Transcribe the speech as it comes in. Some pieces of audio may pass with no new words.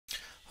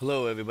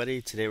Hello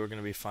everybody, today we're going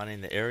to be finding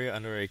the area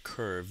under a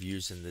curve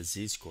using the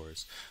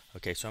z-scores.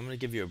 Okay, so I'm going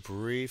to give you a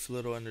brief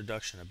little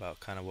introduction about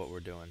kind of what we're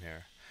doing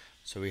here.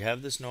 So we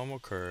have this normal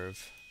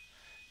curve,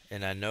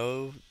 and I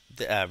know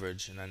the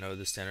average and I know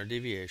the standard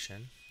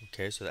deviation.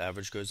 Okay, so the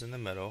average goes in the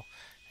middle,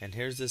 and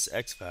here's this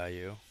x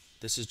value.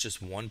 This is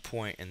just one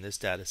point in this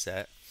data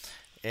set,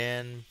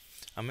 and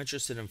I'm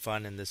interested in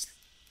finding this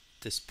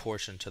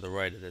portion to the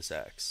right of this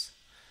x.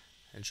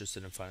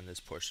 Interested in finding this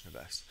portion of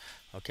x.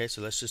 Okay,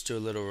 so let's just do a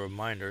little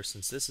reminder.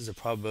 Since this is a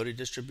probability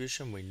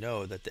distribution, we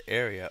know that the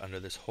area under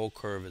this whole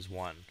curve is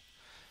 1.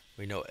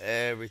 We know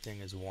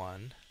everything is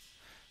 1.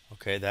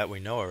 Okay, that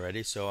we know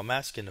already. So I'm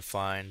asking to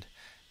find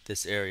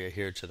this area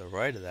here to the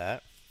right of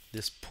that,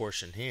 this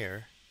portion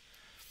here.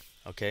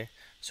 Okay,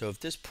 so if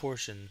this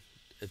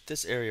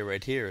area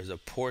right here is a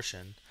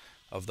portion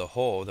of the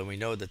whole, then we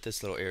know that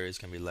this little area is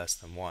going to be less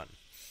than 1.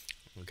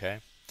 Okay?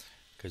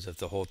 Because if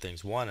the whole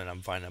thing's 1 and I'm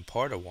finding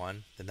part of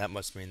 1, then that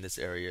must mean this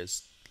area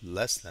is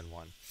less than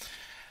 1.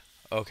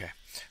 Okay,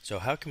 so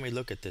how can we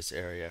look at this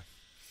area?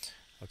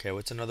 Okay,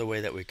 what's another way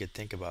that we could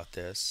think about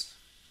this?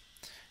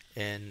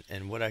 And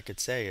what I could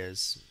say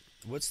is,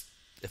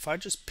 if I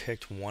just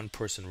picked one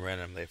person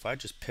randomly, if I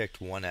just picked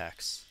one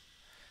x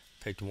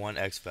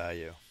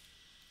value,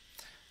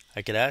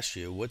 I could ask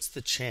you, what's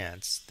the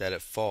chance that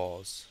it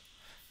falls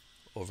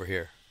over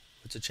here?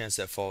 What's the chance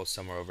that it falls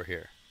somewhere over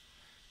here,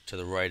 to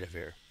the right of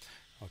here?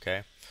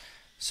 Okay,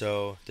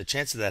 so the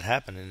chance of that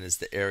happening is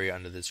the area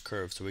under this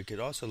curve. So we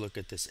could also look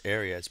at this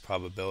area as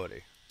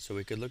probability. So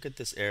we could look at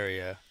this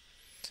area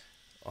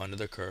under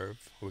the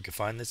curve, we could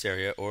find this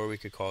area, or we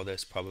could call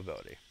this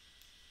probability.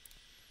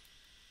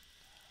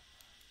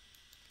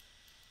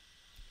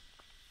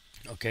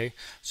 Okay,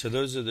 so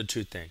those are the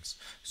two things.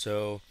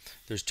 So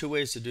there's two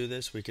ways to do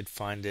this. We could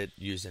find it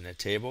using a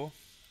table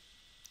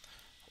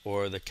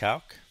or the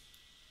calc.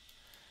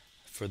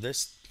 For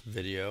this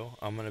video,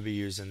 I'm going to be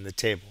using the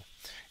table.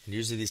 And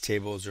usually these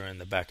tables are in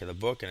the back of the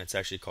book, and it's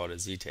actually called a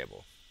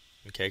z-table,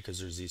 okay, because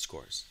they're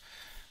z-scores.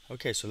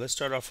 Okay, so let's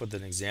start off with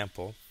an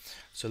example.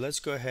 So let's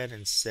go ahead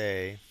and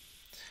say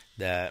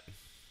that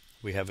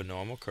we have a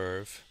normal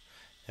curve,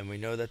 and we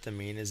know that the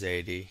mean is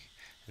 80,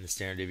 and the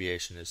standard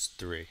deviation is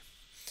 3.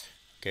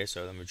 Okay,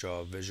 so let me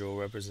draw a visual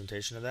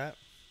representation of that,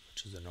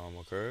 which is a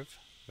normal curve.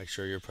 Make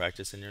sure you're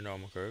practicing your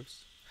normal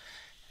curves.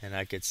 And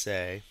I could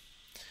say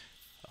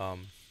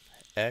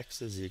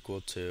x is equal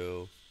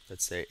to,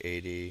 let's say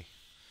 84.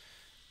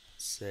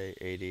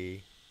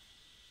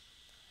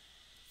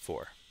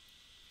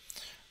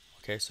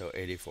 Okay, so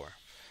 84.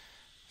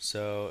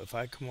 So if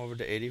I come over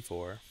to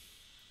 84,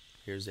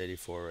 here's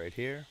 84 right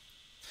here.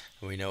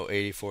 And we know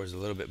 84 is a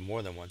little bit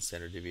more than one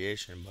standard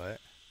deviation,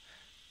 but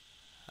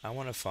I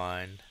want to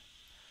find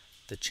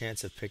the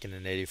chance of picking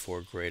an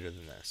 84 greater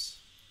than this.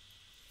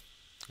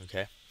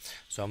 Okay,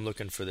 so I'm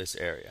looking for this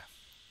area.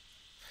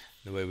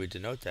 The way we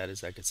denote that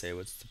is I could say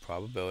what's the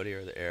probability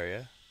or the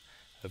area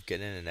of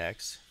getting an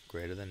x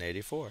greater than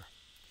 84.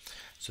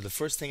 So the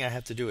first thing I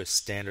have to do is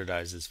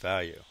standardize this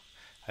value.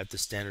 I have to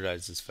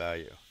standardize this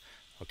value.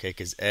 Okay,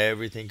 because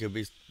everything could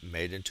be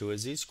made into a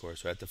z-score.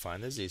 So I have to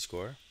find the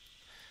z-score.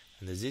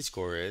 And the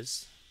z-score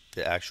is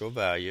the actual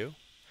value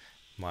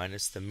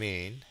minus the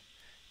mean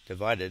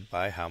divided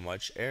by how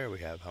much error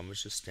we have, how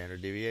much is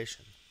standard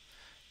deviation.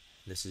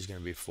 This is going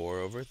to be 4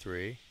 over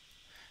 3,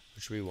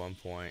 which will be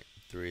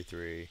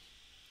 1.33.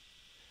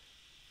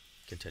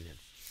 Continued.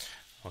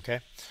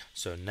 Okay,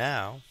 so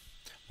now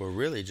we're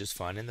really just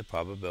finding the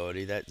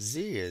probability that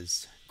z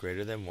is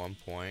greater than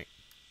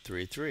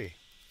 1.33.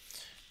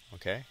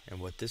 Okay,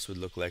 and what this would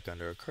look like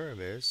under a curve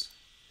is,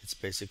 it's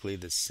basically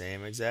the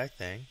same exact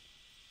thing.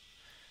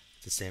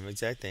 It's the same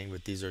exact thing,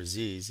 but these are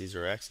z's, these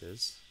are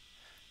x's.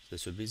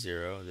 This would be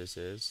 0, this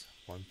is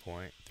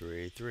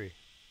 1.33.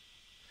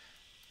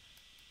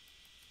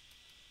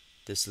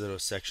 This little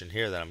section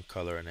here that I'm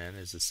coloring in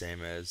is the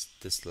same as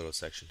this little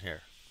section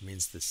here. It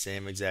means the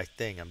same exact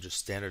thing. I'm just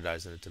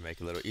standardizing it to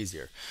make it a little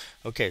easier.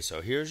 Okay,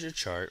 so here's your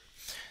chart.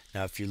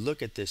 Now if you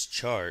look at this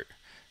chart,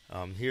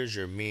 here's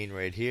your mean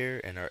right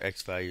here and our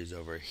x values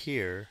over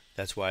here.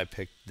 That's why I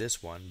picked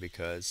this one,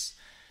 because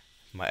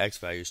my x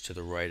value is to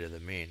the right of the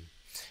mean.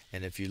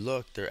 And if you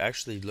look, they're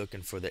actually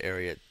looking for the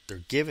area,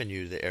 they're giving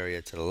you the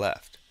area to the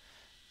left.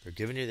 They're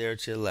giving you the area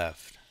to the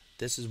left.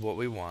 This is what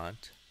we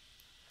want.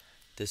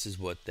 This is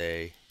what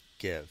they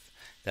give.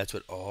 That's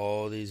what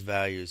all these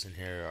values in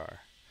here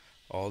are.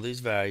 All these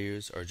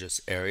values are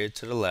just area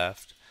to the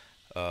left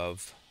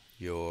of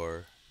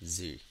your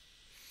z.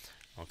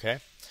 Okay?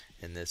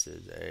 And this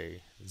is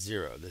a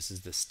 0. This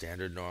is the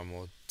standard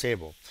normal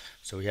table.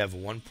 So we have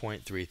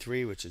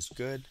 1.33, which is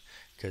good,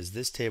 because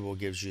this table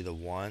gives you the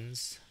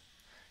ones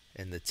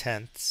and the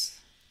tenths,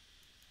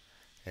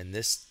 and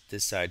this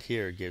side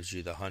here gives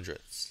you the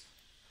hundredths.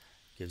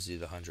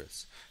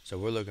 So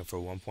we're looking for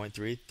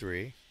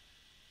 1.33,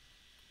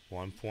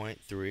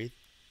 1.3.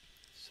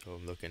 So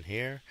I'm looking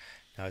here.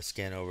 Now I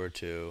scan over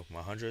to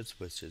my hundredths,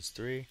 which is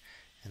 3,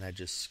 and I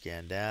just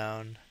scan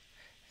down,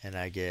 and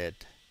I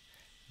get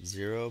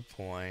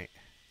 0.0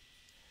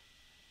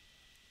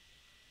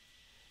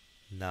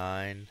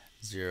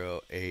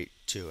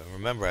 9082. And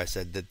remember I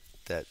said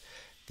that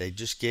they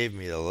just gave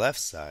me the left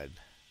side.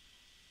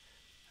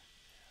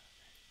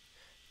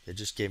 They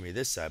just gave me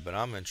this side, but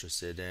I'm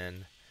interested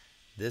in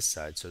this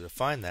side. So to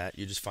find that,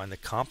 you just find the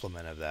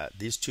complement of that.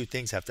 These two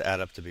things have to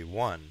add up to be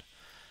 1.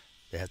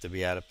 They have to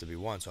be add up to be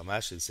 1. So I'm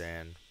actually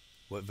saying,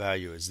 what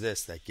value is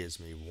this that gives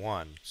me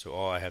 1? So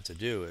all I have to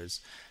do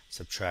is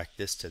subtract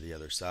this to the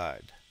other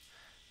side.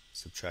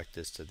 Subtract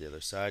this to the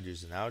other side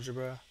using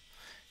algebra,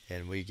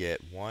 and we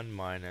get 1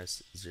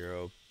 minus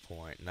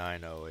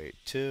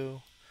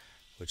 0.9082,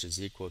 which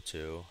is equal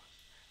to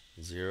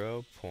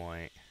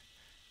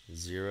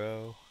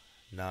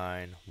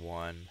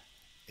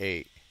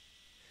 0.0918.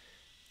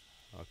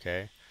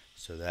 Okay,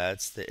 so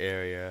that's the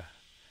area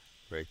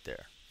right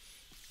there.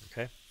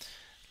 Okay,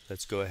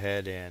 let's go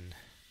ahead and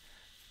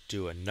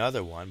do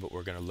another one, but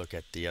we're going to look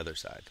at the other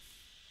side.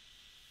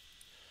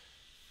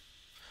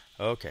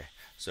 Okay,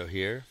 so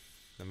here,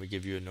 let me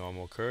give you a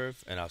normal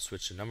curve, and I'll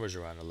switch the numbers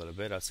around a little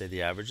bit. I'll say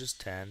the average is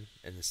 10,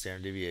 and the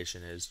standard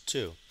deviation is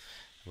 2. And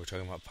we're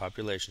talking about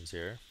populations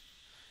here.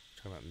 We're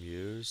talking about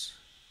mu's,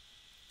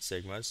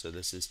 sigmas, so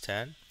this is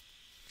 10.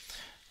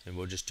 And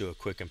we'll just do a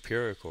quick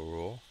empirical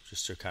rule,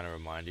 just to kind of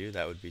remind you.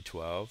 That would be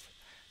 12.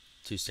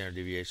 2 standard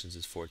deviations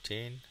is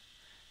 14.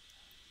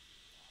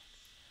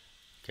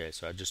 Okay,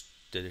 so I just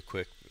did a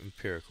quick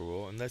empirical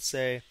rule. And let's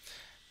say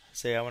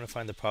I want to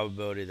find the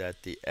probability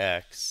that the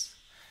x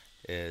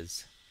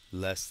is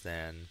less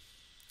than,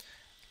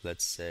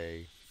 let's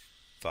say,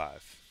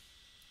 5.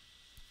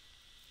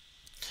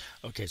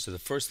 Okay, so the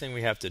first thing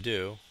we have to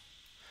do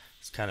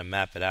is kind of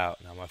map it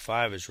out. Now my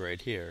 5 is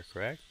right here,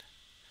 correct?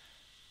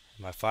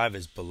 My 5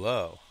 is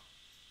below.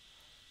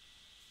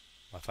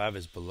 My 5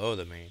 is below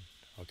the mean,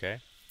 okay?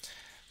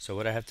 So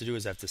what I have to do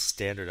is I have to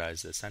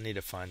standardize this. I need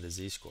to find the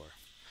z-score.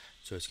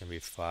 So it's going to be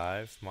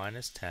 5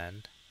 minus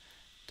 10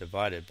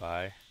 divided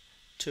by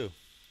 2.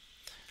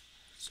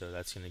 So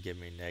that's going to give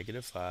me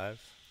negative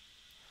 5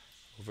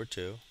 over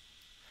 2,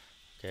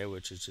 okay,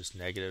 which is just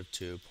negative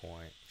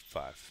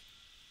 2.5.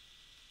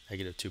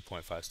 Negative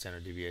 2.5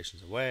 standard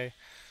deviations away.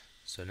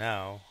 So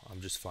now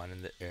I'm just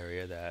finding the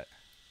area that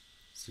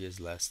z is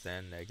less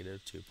than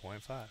negative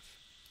 2.5.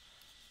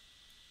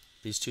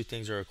 These two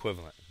things are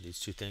equivalent. These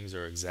two things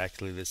are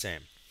exactly the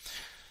same.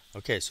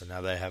 Okay, so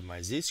now that I have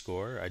my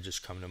z-score, I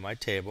just come to my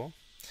table,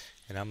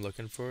 and I'm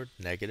looking for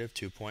negative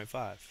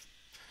 2.5.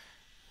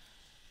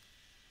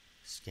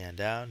 Scan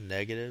down,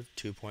 negative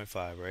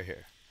 2.5 right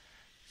here.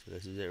 So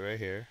this is it right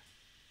here.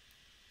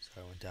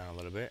 So I went down a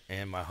little bit,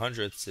 and my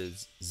hundredths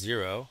is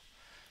 0,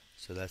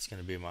 so that's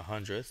going to be my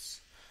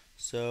hundredths.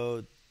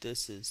 So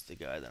this is the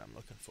guy that I'm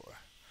looking for.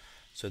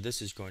 So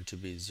this is going to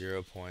be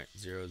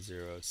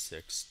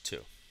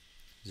 0.0062.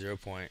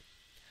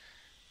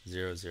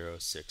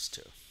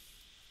 0.0062.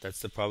 That's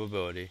the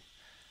probability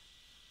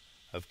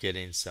of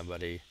getting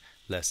somebody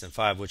less than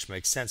 5, which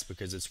makes sense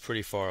because it's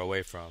pretty far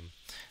away from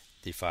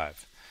the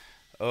 5.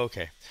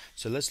 Okay,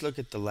 so let's look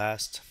at the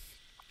last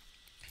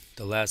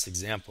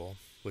example,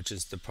 which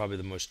is probably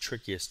the most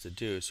trickiest to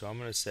do. So I'm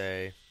going to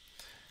say,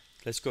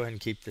 let's go ahead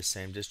and keep the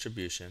same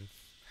distribution,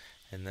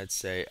 and let's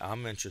say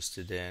I'm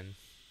interested in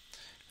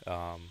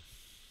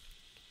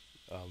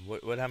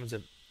what happens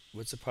if,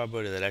 what's the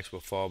probability that x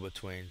will fall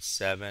between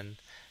 7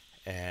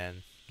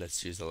 and,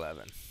 let's use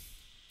 11.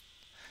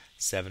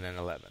 7 and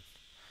 11.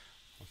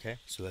 Okay,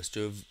 so let's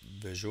do a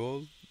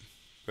visual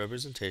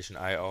representation.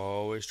 I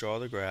always draw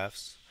the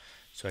graphs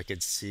so I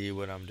can see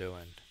what I'm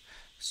doing.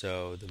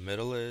 So the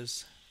middle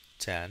is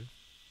 10.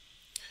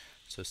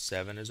 So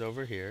 7 is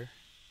over here,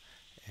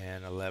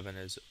 and 11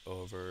 is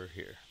over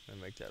here. Let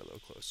me make that a little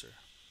closer.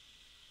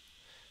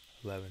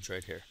 11's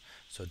right here.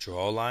 So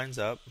draw lines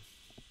up.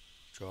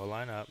 Draw a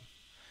line up.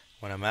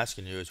 What I'm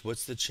asking you is,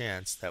 what's the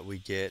chance that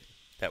we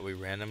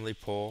randomly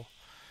pull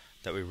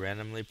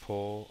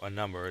a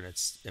number and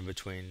it's in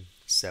between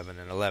 7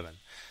 and 11.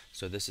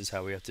 So this is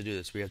how we have to do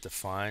this. We have to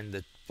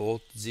find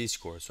both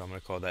z-scores. So I'm going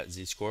to call that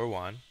z-score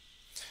 1,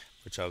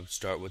 which I'll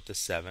start with the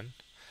 7.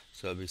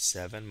 So it'll be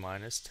 7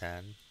 minus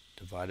 10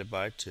 divided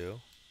by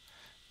 2,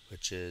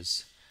 which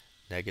is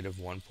negative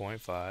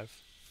 1.5.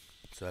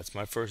 So that's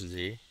my first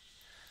z.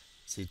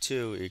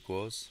 z2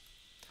 equals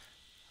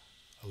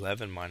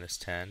 11 minus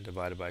 10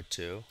 divided by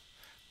 2,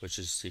 which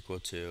is equal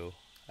to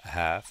a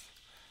half,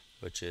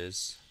 which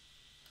is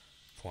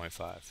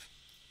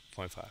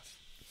 0.5.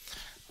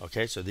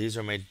 Okay, so these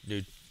are my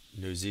new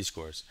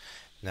z-scores.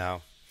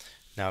 Now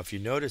if you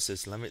notice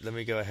this, let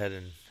me go ahead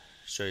and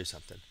show you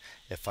something.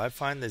 If I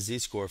find the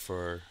z-score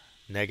for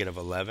negative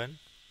 11,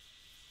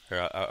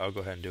 here, I'll go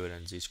ahead and do it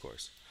in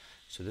z-scores.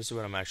 So this is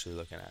what I'm actually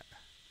looking at.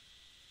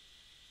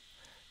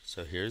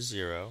 So here's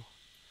 0,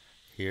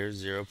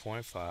 here's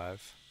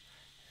 0.5,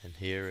 and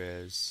here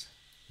is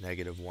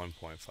negative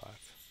 1.5.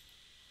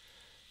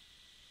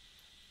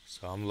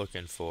 So I'm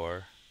looking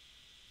for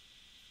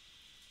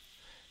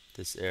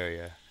this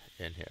area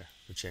in here.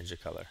 We change the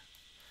color.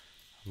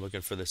 I'm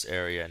looking for this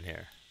area in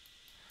here.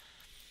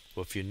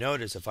 Well, if you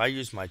notice, if I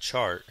use my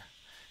chart,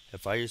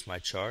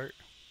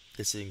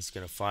 this thing's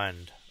going to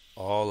find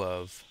all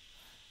of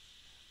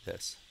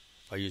this.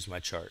 If I use my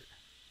chart,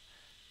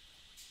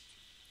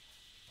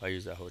 if I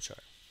use that whole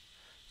chart.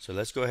 So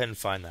let's go ahead and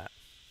find that.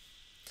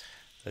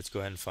 Let's go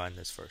ahead and find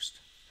this first.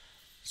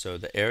 So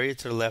the area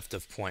to the left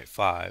of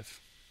 0.5,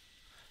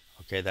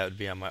 okay, that would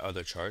be on my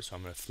other chart. So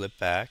I'm going to flip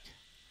back,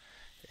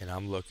 and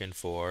I'm looking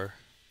for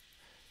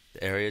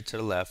the area to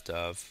the left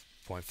of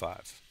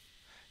 0.5.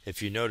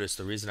 If you notice,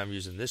 the reason I'm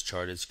using this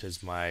chart is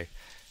because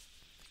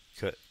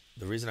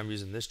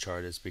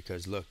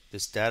look,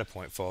 this data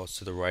point falls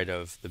to the right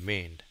of the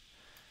mean.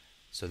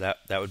 So that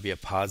would be a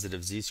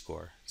positive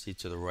z-score. See,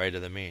 to the right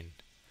of the mean.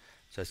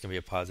 So that's going to be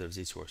a positive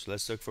z-score. So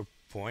let's look for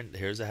point.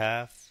 Here's a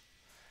half,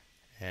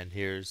 and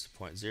here's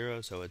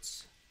 0.0. So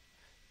it's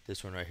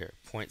this one right here,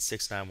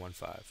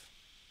 0.6915.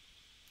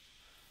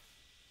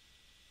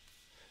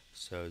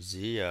 So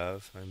z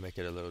of, let me make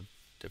it a little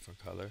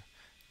different color,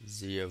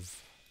 z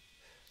of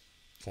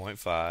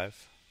 0.5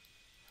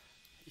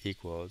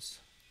 equals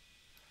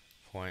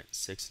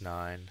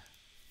 0.6915.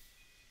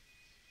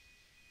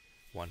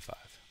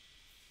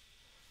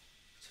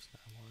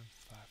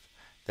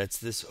 That's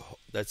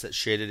that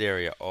shaded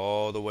area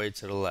all the way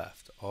to the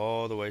left,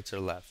 all the way to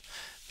the left.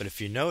 But if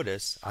you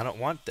notice, I don't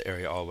want the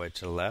area all the way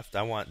to the left.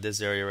 I want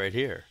this area right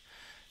here.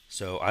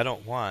 So I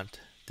don't want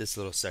this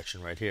little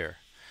section right here.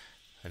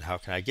 And how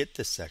can I get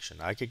this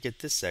section? I could get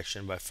this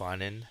section by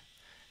finding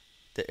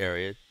the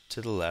area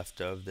to the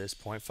left of this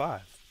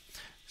 0.5.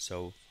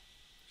 So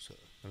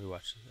let me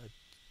watch. I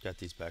got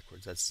these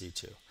backwards. That's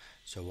Z2.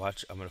 So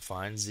watch. I'm going to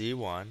find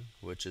Z1,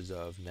 which is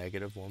of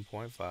negative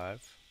 1.5.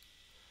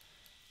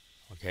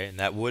 Okay, and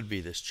that would be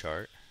this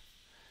chart.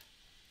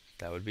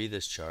 That would be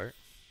this chart.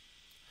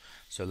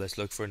 So let's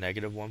look for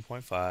negative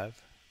 1.5.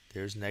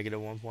 There's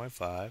negative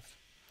 1.5.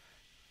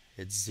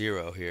 It's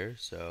 0 here,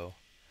 so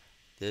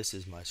this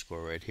is my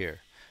score right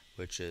here,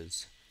 which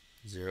is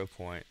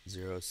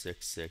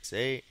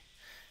 0.0668.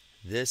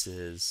 This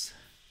is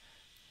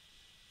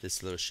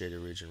this little shaded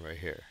region right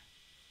here.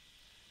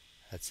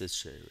 That's this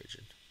shaded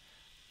region.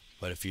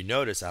 But if you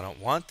notice, I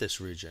don't want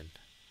this region.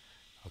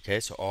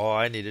 Okay, so all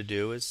I need to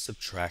do is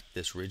subtract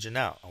this region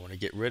out. I want to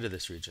get rid of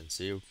this region.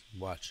 See,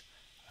 watch.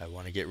 I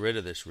want to get rid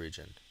of this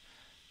region.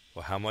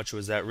 Well, how much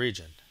was that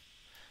region?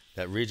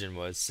 That region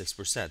was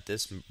 6%.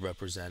 This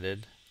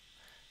represented,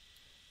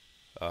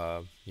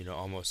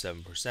 almost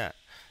 7%.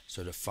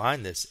 So to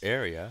find this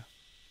area,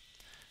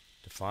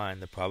 to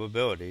find the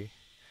probability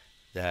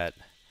that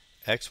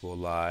x will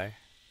lie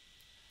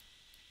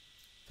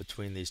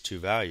between these two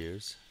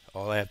values,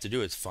 all I have to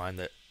do is find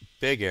the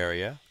big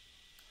area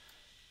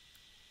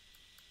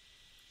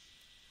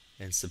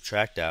and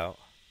subtract out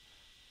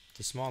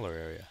the smaller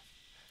area.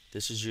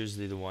 This is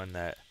usually the one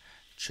that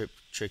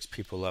tricks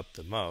people up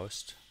the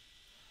most.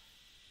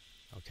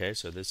 Okay,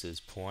 so this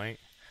is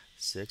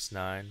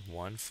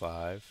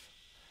 0.6915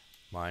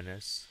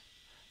 minus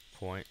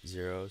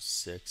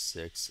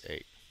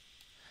 0.0668,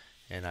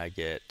 and I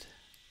get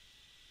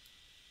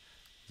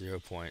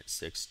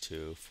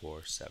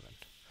 0.6247.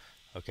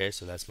 Okay,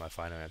 so that's my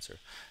final answer.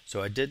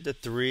 So I did the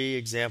 3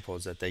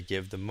 examples that they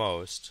give the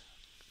most.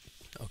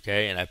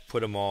 Okay, and I put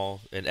them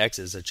all in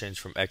x's. I changed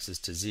from x's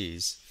to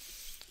z's.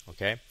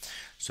 Okay,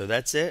 so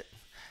that's it.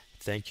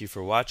 Thank you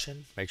for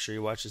watching. Make sure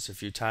you watch this a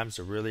few times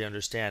to really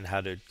understand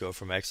how to go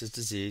from x's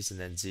to z's and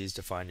then z's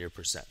to find your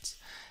percents.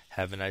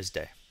 Have a nice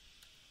day.